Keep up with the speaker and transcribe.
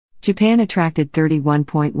Japan attracted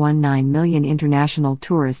 31.19 million international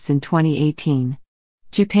tourists in 2018.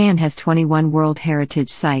 Japan has 21 World Heritage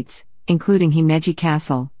Sites, including Himeji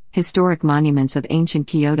Castle, historic monuments of ancient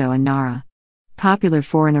Kyoto and Nara. Popular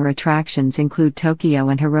foreigner attractions include Tokyo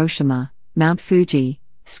and Hiroshima, Mount Fuji,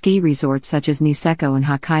 ski resorts such as Niseko and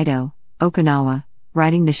Hokkaido, Okinawa,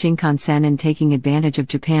 riding the shinkansen and taking advantage of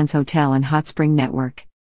Japan's hotel and hotspring network.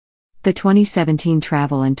 The 2017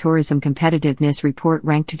 Travel and Tourism Competitiveness Report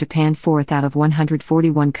ranked Japan 4th out of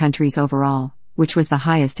 141 countries overall, which was the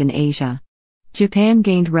highest in Asia. Japan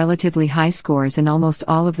gained relatively high scores in almost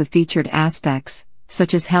all of the featured aspects,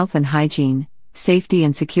 such as health and hygiene, safety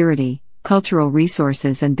and security, cultural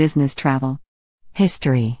resources and business travel.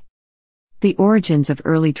 History. The origins of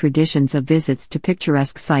early traditions of visits to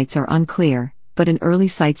picturesque sites are unclear, but an early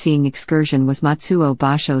sightseeing excursion was Matsuo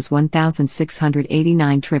Basho's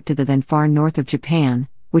 1689 trip to the then far north of Japan,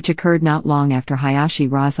 which occurred not long after Hayashi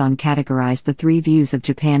Razan categorized the three views of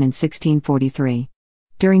Japan in 1643.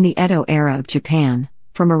 During the Edo era of Japan,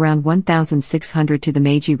 from around 1600 to the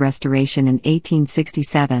Meiji Restoration in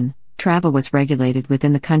 1867, travel was regulated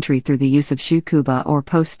within the country through the use of shukuba or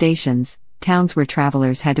post stations, towns where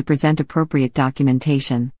travelers had to present appropriate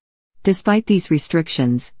documentation. Despite these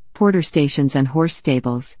restrictions, porter stations and horse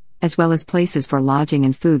stables, as well as places for lodging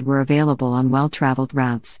and food were available on well-traveled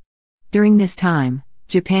routes. During this time,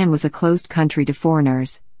 Japan was a closed country to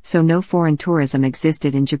foreigners, so no foreign tourism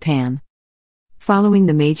existed in Japan. Following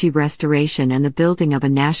the Meiji Restoration and the building of a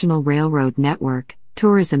national railroad network,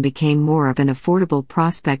 tourism became more of an affordable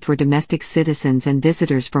prospect where domestic citizens and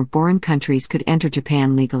visitors from foreign countries could enter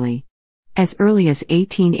Japan legally. As early as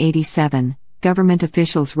 1887, government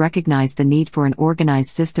officials recognized the need for an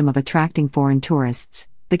organized system of attracting foreign tourists.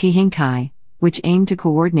 The Kihinkai, which aimed to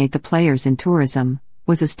coordinate the players in tourism,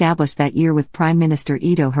 was established that year with Prime Minister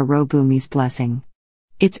Ito Hirobumi's blessing.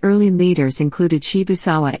 Its early leaders included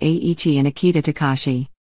Shibusawa Eiichi and Akita Takashi.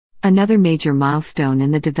 Another major milestone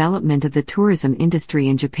in the development of the tourism industry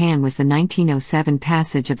in Japan was the 1907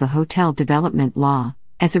 passage of the Hotel Development Law,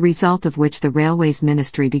 as a result of which the Railways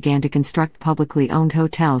Ministry began to construct publicly owned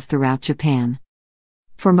hotels throughout Japan.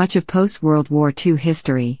 For much of post-World War II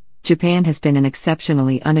history, Japan has been an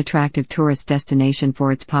exceptionally unattractive tourist destination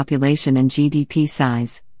for its population and GDP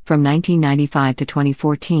size. From 1995 to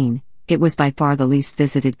 2014, it was by far the least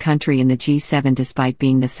visited country in the G7 despite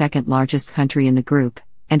being the second largest country in the group,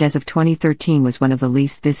 and as of 2013 was one of the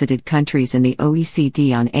least visited countries in the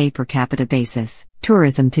OECD on a per capita basis.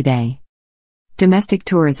 Tourism today. Domestic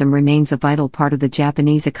tourism remains a vital part of the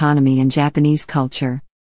Japanese economy and Japanese culture.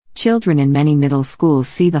 Children in many middle schools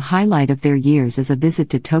see the highlight of their years as a visit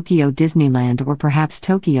to Tokyo Disneyland or perhaps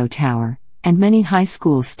Tokyo Tower, and many high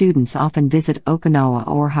school students often visit Okinawa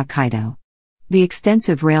or Hokkaido. The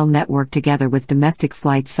extensive rail network together with domestic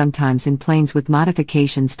flights sometimes in planes with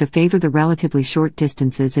modifications to favor the relatively short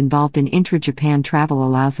distances involved in intra-Japan travel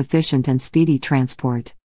allows efficient and speedy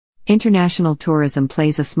transport. International tourism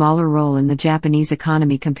plays a smaller role in the Japanese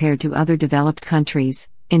economy compared to other developed countries.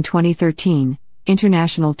 In 2013,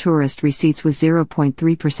 international tourist receipts was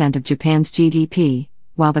 0.3% of Japan's GDP,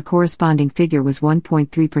 while the corresponding figure was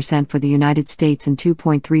 1.3% for the United States and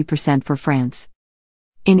 2.3% for France.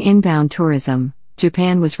 In inbound tourism,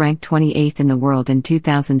 Japan was ranked 28th in the world in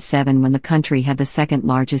 2007 when the country had the second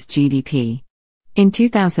largest GDP. In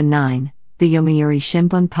 2009, the Yomiuri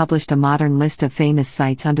Shimbun published a modern list of famous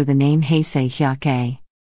sites under the name Heisei Hyakei.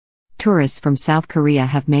 Tourists from South Korea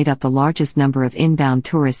have made up the largest number of inbound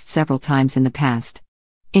tourists several times in the past.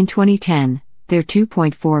 In 2010, their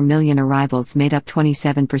 2.4 million arrivals made up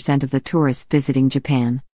 27% of the tourists visiting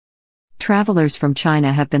Japan. Travelers from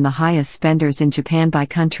China have been the highest spenders in Japan by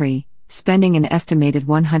country, spending an estimated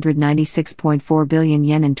 196.4 billion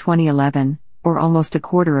yen in 2011, or almost a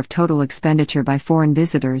quarter of total expenditure by foreign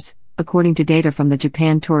visitors, according to data from the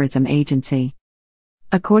Japan Tourism Agency.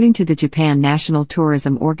 According to the Japan National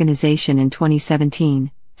Tourism Organization in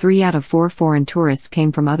 2017, 3 out of 4 foreign tourists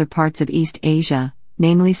came from other parts of East Asia,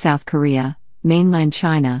 namely South Korea, mainland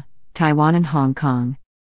China, Taiwan and Hong Kong.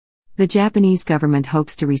 The Japanese government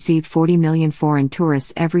hopes to receive 40 million foreign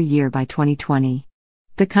tourists every year by 2020.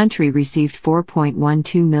 The country received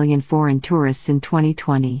 4.12 million foreign tourists in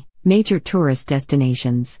 2020. Major tourist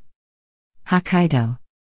destinations: Hokkaido,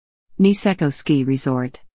 Niseko Ski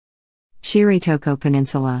Resort, Shiretoko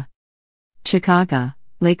Peninsula, Chikaga,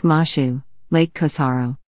 Lake Mashu, Lake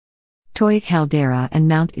Kusaro, Toyo Caldera and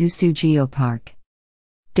Mount Usu Geopark,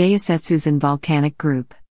 Daisetsuzan Volcanic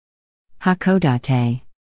Group, Hakodate,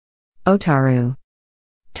 Otaru,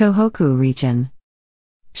 Tohoku Region,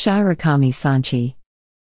 Shirakami Sanchi,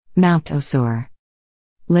 Mount Osur,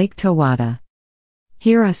 Lake Towada,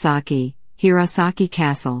 Hirosaki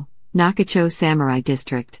Castle, Nakacho Samurai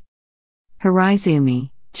District. Hiraizumi,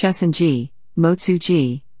 Chusenji,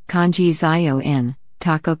 Motsuji, Kanji Zyo-in,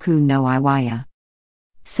 Takoku no Iwaya.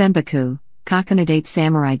 Senbaku, Kakunadate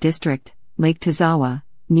Samurai District, Lake Tozawa,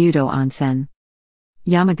 Mudo Onsen.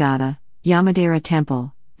 Yamagata, Yamadera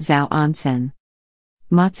Temple, Zao Onsen.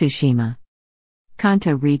 Matsushima.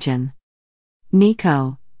 Kanto Region.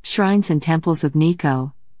 Nikko, Shrines and Temples of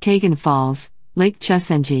Nikko, Kagan Falls, Lake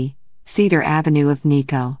Chusenji, Cedar Avenue of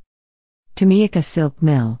Nikko. Tomioka Silk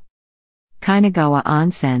Mill. Kainagawa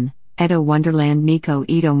Onsen, Edo Wonderland Nikko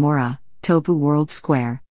Idomura, Tobu World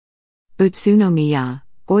Square. Utsunomiya,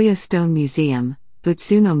 Oya Stone Museum,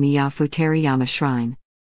 Utsunomiya Futeriyama Shrine.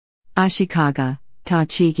 Ashikaga,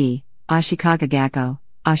 Tachigi, Ashikaga Gakko,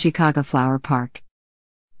 Ashikaga Flower Park.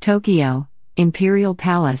 Tokyo, Imperial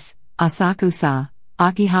Palace, Asakusa,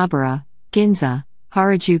 Akihabara, Ginza,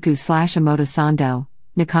 Harajuku/Omotesando,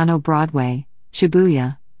 Nakano Broadway,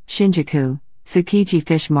 Shibuya, Shinjuku, Tsukiji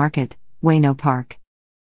Fish Market, Ueno Park.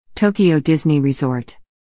 Tokyo Disney Resort.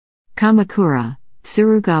 Kamakura,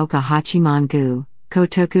 Tsurugaoka Hachiman-gu,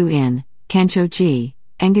 Kotoku-in, Kensho-ji,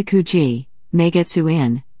 Engaku-ji,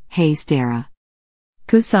 Meigetsu-in, Hayes-dera.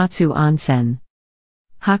 Kusatsu Onsen.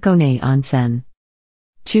 Hakone Onsen.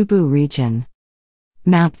 Chubu Region.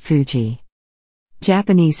 Mount Fuji.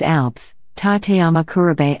 Japanese Alps, Tateyama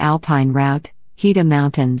Kurabe Alpine Route, Hida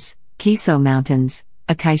Mountains, Kiso Mountains,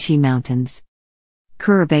 Akaishi Mountains.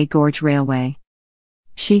 Kurabe Gorge Railway.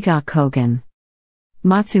 Shiga Kogen.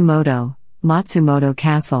 Matsumoto, Matsumoto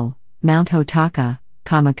Castle, Mount Hotaka,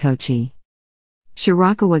 Kamakochi.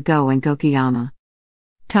 Shirakawa-go and Gokuyama.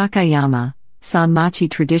 Takayama, Sanmachi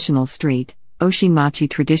Traditional Street, Oshinmachi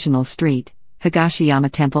Traditional Street,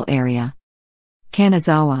 Higashiyama Temple Area.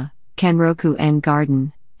 Kanazawa, Kenroku-en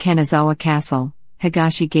Garden, Kanazawa Castle,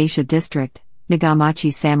 Higashi Geisha District,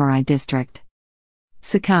 Nagamachi Samurai District.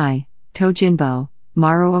 Sakai, Tojinbo,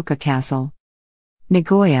 Maruoka Castle.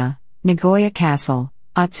 Nagoya, Nagoya Castle,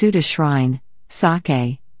 Atsuta Shrine,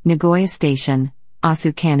 Sake, Nagoya Station,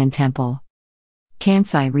 Asukanon Temple.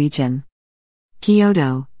 Kansai Region.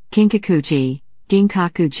 Kyoto, Kinkakuji,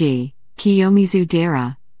 Ginkakuji,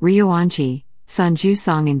 Kiyomizu-dera, Ryoanji,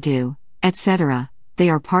 Sanju-song-in-do, etc., they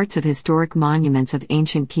are parts of historic monuments of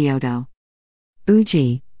ancient Kyoto.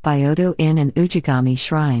 Uji, Byodo Inn and Ujigami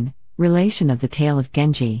Shrine, relation of the tale of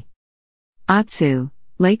Genji. Atsu,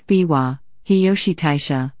 Lake Biwa, Hiyoshi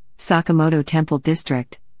Taisha, Sakamoto Temple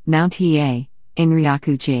District, Mount Hiei,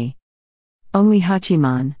 Inryaku-ji. Only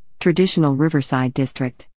Hachiman, Traditional Riverside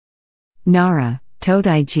District. Nara,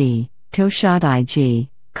 Todai-ji, Toshadai-ji,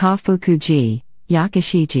 Kafuku-ji,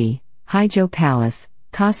 Yakushi-ji, Haijo Palace,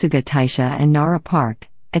 Kasuga Taisha and Nara Park,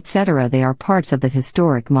 etc. They are parts of the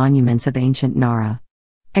historic monuments of ancient Nara.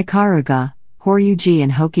 Ikaruga, Horyuji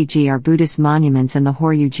and Hoki-ji are Buddhist monuments in the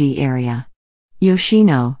Horyuji area.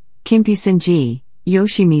 Yoshino, Kimpisan-ji,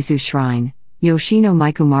 Yoshimizu Shrine, Yoshino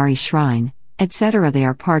Maikumari Shrine, etc. They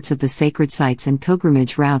are parts of the sacred sites and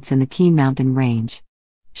pilgrimage routes in the Kii mountain range.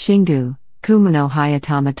 Shingu, Kumano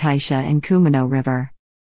Hayatama Taisha and Kumano River.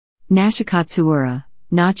 Nashikatsuura,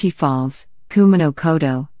 Nachi Falls, Kumano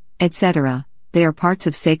Kodo, etc., they are parts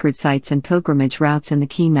of sacred sites and pilgrimage routes in the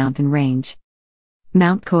Kii mountain range.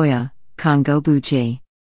 Mount Koya, Kongobuji.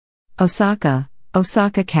 Osaka,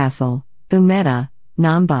 Osaka Castle, Umeda,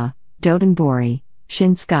 Namba, Dotonbori,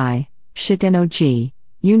 Shinsky, Shitenoji,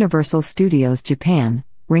 Universal Studios Japan,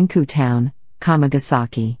 Rinku Town,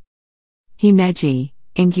 Kamagasaki. Himeji,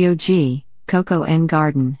 Ingyoji, Koko-en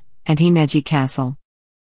Garden, and Himeji Castle.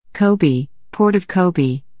 Kobe, Port of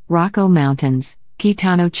Kobe, Rocco Mountains,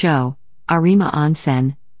 Kitano-cho, Arima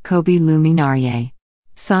Onsen, Kobe Luminarie.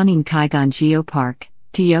 Sanin Kaigan Geopark,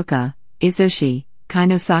 Tioka, Izushi,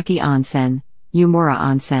 Kainosaki Onsen, Yumura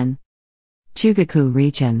Onsen. Chugaku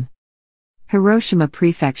Region. Hiroshima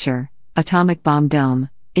Prefecture, Atomic Bomb Dome,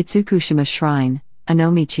 Itsukushima Shrine,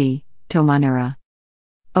 Anomichi, Tomanura.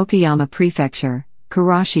 Okayama Prefecture,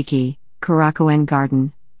 Kurashiki, Kurakoen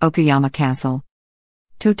Garden, Okayama Castle.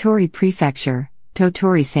 Totori Prefecture,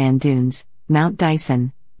 Totori Sand Dunes, Mount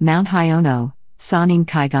Daisen, Mount Hyono, Sanin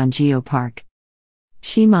Kaigan Geopark.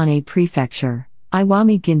 Shimane Prefecture,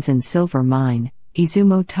 Iwami Ginzan Silver Mine,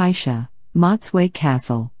 Izumo Taisha, Matsue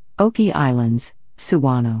Castle, Oki Islands,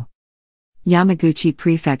 Suwano. Yamaguchi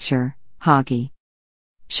Prefecture, Hagi.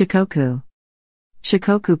 Shikoku.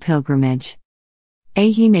 Shikoku Pilgrimage.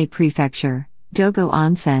 Ehime Prefecture, Dogo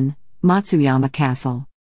Onsen, Matsuyama Castle.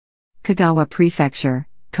 Kagawa Prefecture,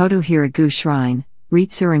 Koto Hiragu Shrine,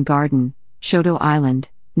 Ritsuren Garden, Shoto Island,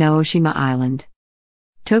 Naoshima Island.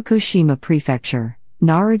 Tokushima Prefecture,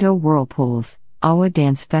 Naruto Whirlpools, Awa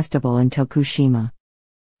Dance Festival in Tokushima.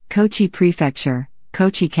 Kochi Prefecture,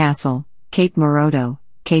 Kochi Castle, Cape Morodo,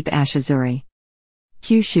 Cape Ashizuri.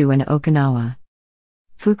 Kyushu and Okinawa.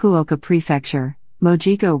 Fukuoka Prefecture,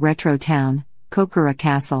 Mojiko Retro Town, Kokura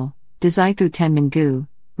Castle, Dazaifu Tenman-gu,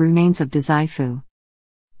 remains of Dazaifu.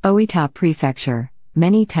 Oita Prefecture,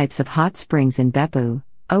 many types of hot springs in Beppu,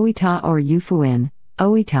 Oita or Yufuin,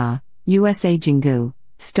 Oita, USA Jingu,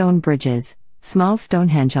 stone bridges, small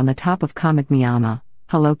Stonehenge on the top of Kamikmiyama,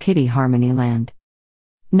 Hello Kitty Harmonyland.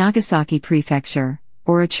 Nagasaki Prefecture,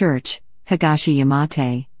 Ora Church, Higashi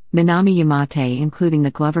Yamate, Minami Yamate including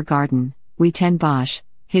the Glover Garden, Uiten Bosch,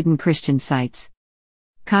 hidden Christian sites.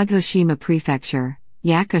 Kagoshima Prefecture,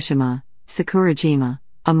 Yakushima, Sakurajima,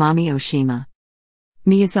 Amami Oshima.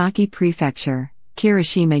 Miyazaki Prefecture,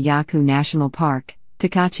 Kirishima Yaku National Park,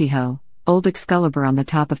 Takachiho, Old Excalibur on the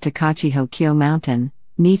top of Takachiho Kyo Mountain,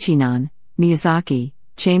 Nichinan, Miyazaki,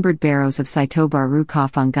 Chambered Barrows of Saitobaru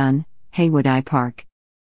Kafangun, Heiwadai Park.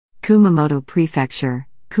 Kumamoto Prefecture,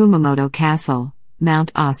 Kumamoto Castle,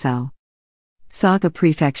 Mount Aso. Saga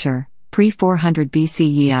Prefecture, pre-400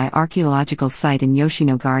 BCE archaeological site in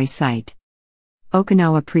Yoshinogari site.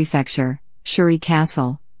 Okinawa Prefecture, Shuri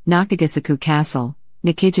Castle, Nakagisaku Castle,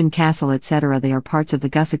 Nikijin Castle etc. They are parts of the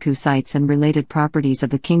Gusaku sites and related properties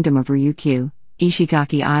of the Kingdom of Ryukyu,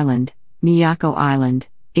 Ishigaki Island, Miyako Island,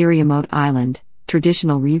 Iriomote Island,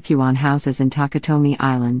 traditional Ryukyuan houses in Takatomi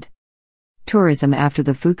Island. Tourism after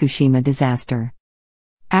the Fukushima disaster.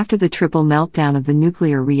 After the triple meltdown of the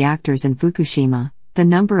nuclear reactors in Fukushima, the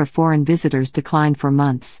number of foreign visitors declined for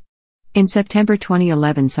months. In September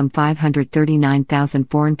 2011, some 539,000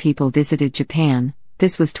 foreign people visited Japan.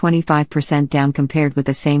 This was 25% down compared with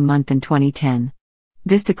the same month in 2010.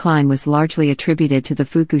 This decline was largely attributed to the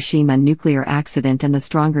Fukushima nuclear accident, and the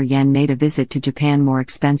stronger yen made a visit to Japan more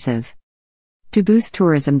expensive. To boost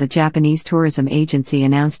tourism, the Japanese Tourism Agency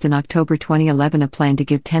announced in October 2011 a plan to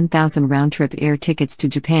give 10,000 round-trip air tickets to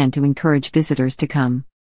Japan to encourage visitors to come.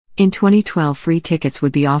 In 2012, free tickets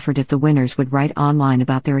would be offered if the winners would write online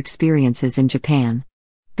about their experiences in Japan.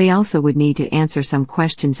 They also would need to answer some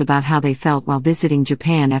questions about how they felt while visiting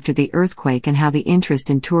Japan after the earthquake and how the interest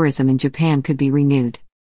in tourism in Japan could be renewed.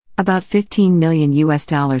 About $15 million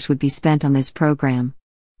would be spent on this program.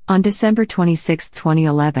 On December 26,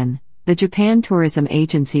 2011, the Japan Tourism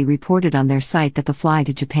Agency reported on their site that the Fly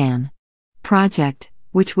to Japan project,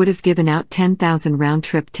 which would have given out 10,000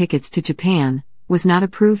 round-trip tickets to Japan, was not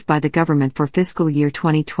approved by the government for fiscal year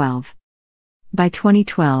 2012. By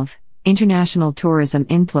 2012, international tourism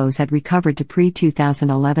inflows had recovered to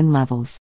pre-2011 levels.